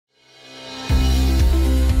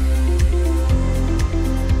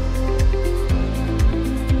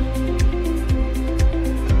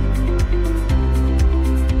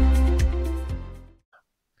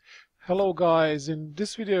Hello guys, in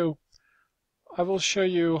this video I will show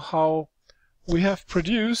you how we have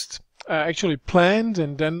produced, actually planned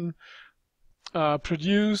and then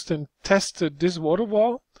produced and tested this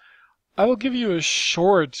waterfall. I will give you a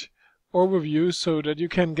short overview so that you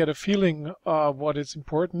can get a feeling of what is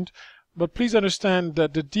important, but please understand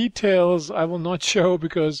that the details I will not show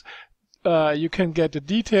because you can get the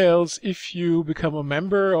details if you become a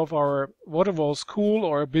member of our Waterfall school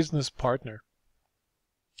or a business partner.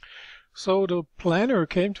 So the planner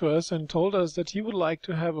came to us and told us that he would like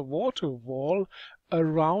to have a waterfall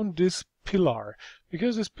around this pillar,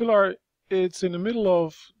 because this pillar, it's in the middle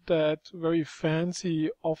of that very fancy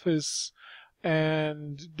office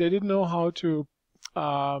and they didn't know how to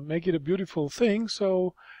make it a beautiful thing,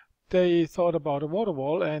 so they thought about a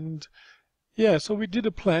waterfall. And yeah, so we did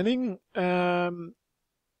a planning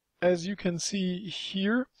as you can see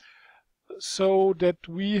here, so that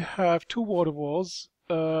we have two waterfalls,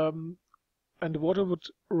 and the water would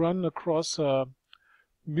run across a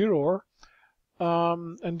mirror.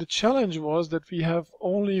 And the challenge was that we have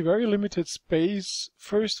only very limited space,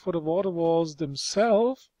 first for the waterfalls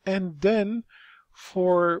themselves and then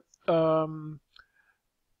for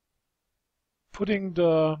putting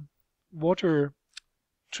the water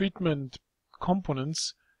treatment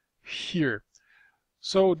components here.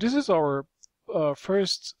 So this is our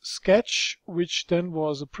first sketch, which then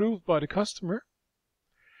was approved by the customer.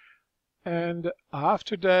 And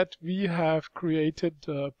after that we have created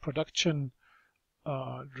the production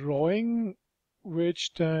drawing,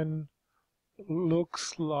 which then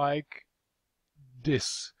looks like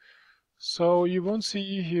this. So you won't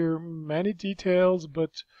see here many details,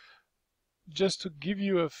 but just to give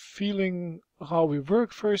you a feeling how we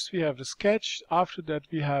work, first we have the sketch, after that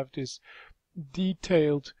we have this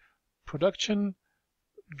detailed production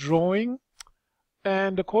drawing.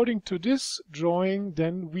 And according to this drawing,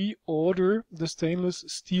 then we order the stainless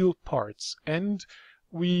steel parts and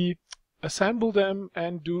we assemble them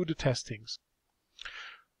and do the testings.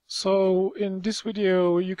 So in this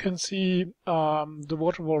video you can see the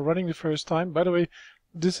waterfall running the first time. By the way,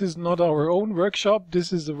 this is not our own workshop.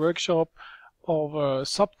 This is the workshop of a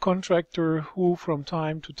subcontractor who from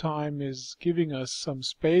time to time is giving us some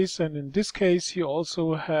space, and in this case he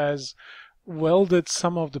also has welded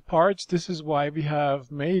some of the parts. This is why we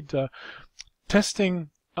have made testing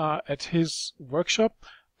at his workshop.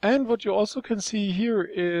 And what you also can see here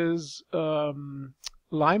is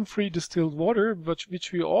lime-free distilled water,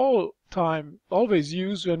 which we always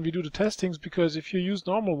use when we do the testings, because if you use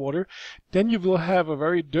normal water, then you will have a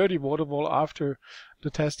very dirty waterfall after the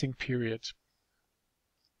testing period.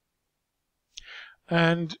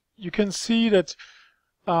 And you can see that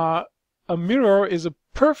a mirror is a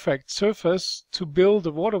perfect surface to build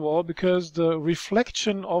a waterfall, because the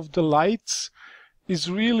reflection of the lights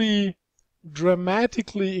is really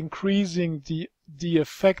dramatically increasing the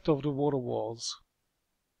effect of the waterfalls.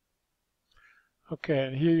 Okay,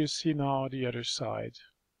 and here you see now the other side.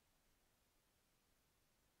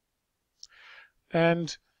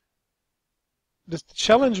 And the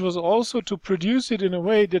challenge was also to produce it in a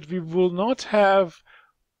way that we will not have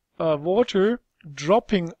water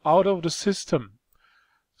dropping out of the system.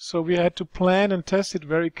 So we had to plan and test it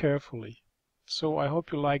very carefully. So I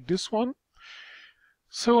hope you like this one.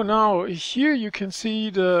 So now here you can see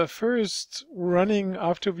the first running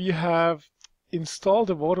after we have installed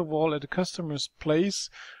the waterfall at the customer's place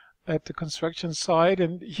at the construction site.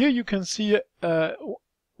 And here you can see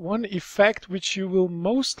one effect which you will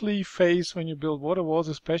mostly face when you build waterfalls,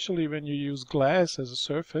 especially when you use glass as a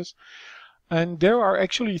surface. And there are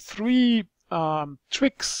actually three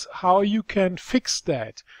tricks how you can fix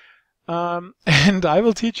that. And I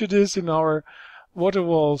will teach you this in our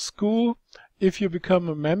Waterfall school. If you become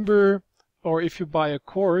a member or if you buy a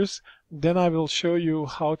course, then I will show you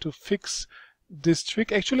how to fix this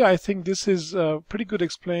trick. Actually, I think this is pretty good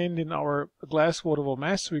explained in our Glass Waterfall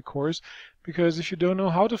Mastery course, because if you don't know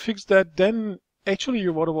how to fix that, then actually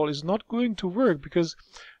your waterfall is not going to work, because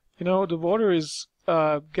you know the water is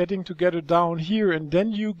getting together down here, and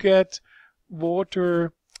then you get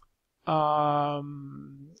water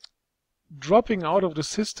dropping out of the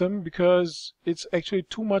system because it's actually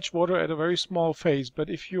too much water at a very small phase. But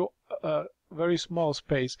if you very small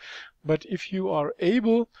space, but if you are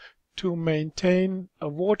able to maintain a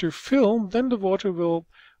water film, then the water will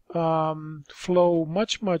flow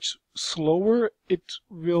much slower. It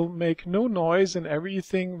will make no noise and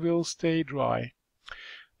everything will stay dry.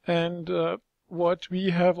 And what we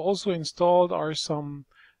have also installed are some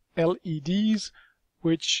LEDs,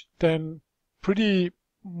 which then pretty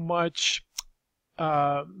much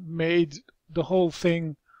made the whole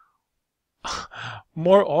thing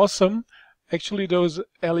more awesome. Actually, those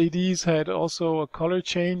LEDs had also a color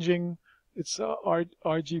changing. It's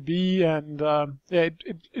RGB, and yeah,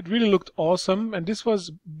 it really looked awesome. And this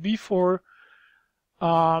was before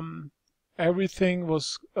everything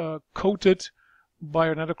was coated by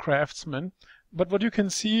another craftsman. But what you can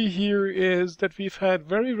see here is that we've had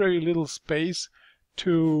very, very little space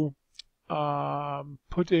to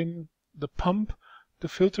put in the pump, the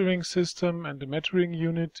filtering system, and the metering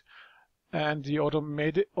unit, and the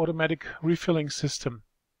automatic refilling system.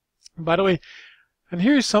 By the way, and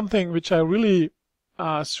here is something which I really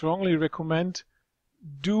strongly recommend.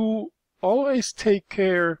 Do always take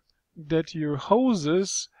care that your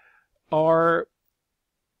hoses are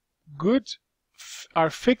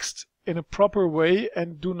fixed in a proper way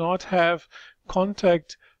and do not have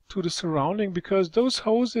contact to the surrounding, because those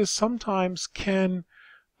hoses sometimes can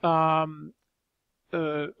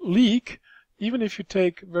leak. Even if you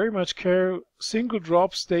take very much care, single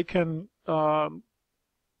drops, they can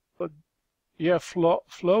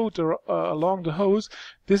float along the hose.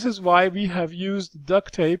 This is why we have used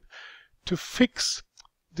duct tape to fix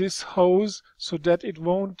this hose so that it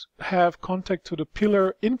won't have contact to the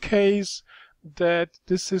pillar in case that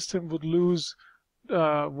this system would lose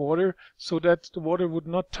water, so that the water would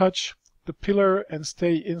not touch the pillar and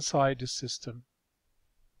stay inside the system.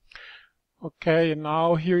 Okay, and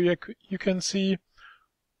now here you can see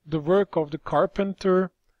the work of the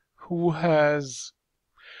carpenter who has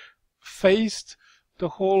faced the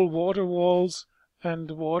whole water walls and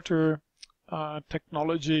water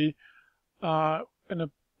technology in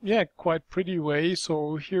a quite pretty way.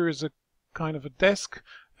 So here is a kind of a desk,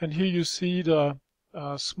 and here you see the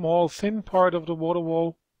small thin part of the water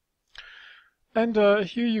wall, and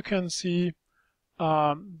here you can see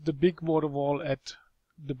the big water wall at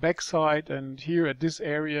the back side, and here at this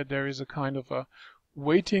area there is a kind of a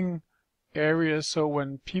waiting area, so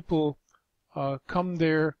when people come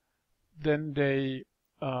there, then they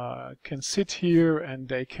can sit here and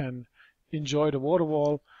they can enjoy the water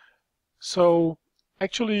wall. So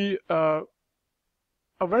actually a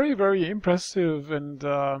very, very impressive and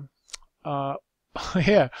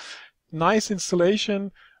yeah, nice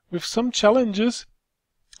installation with some challenges.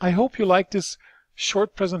 I hope you like this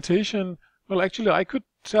short presentation. Well, actually I could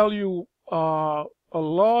tell you a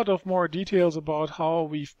lot of more details about how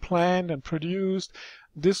we've planned and produced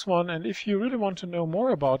this one, and if you really want to know more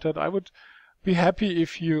about it, I would be happy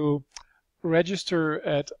if you register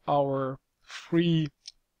at our free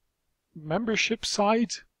membership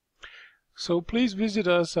site. So please visit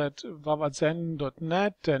us at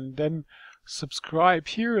wawazen.net and then subscribe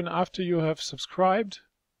here, and after you have subscribed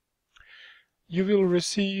you will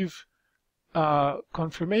receive a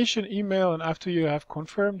confirmation email, and after you have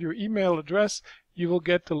confirmed your email address you will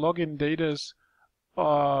get the login data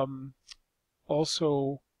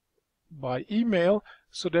also by email,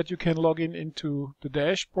 so that you can log into the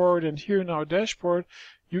dashboard. And here in our dashboard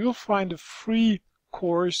you will find a free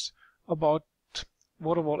course about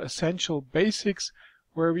Waterfall Essential Basics,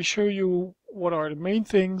 where we show you what are the main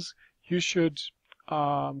things you should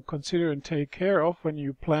consider and take care of when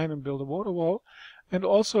you plan and build a waterfall. And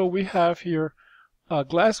also we have here a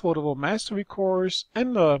Glass Waterfall Mastery course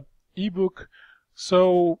and a ebook.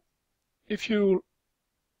 So if you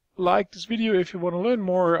like this video, if you want to learn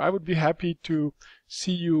more, I would be happy to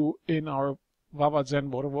see you in our Wawazen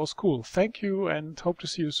Waterfall School. Thank you and hope to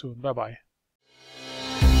see you soon. Bye bye.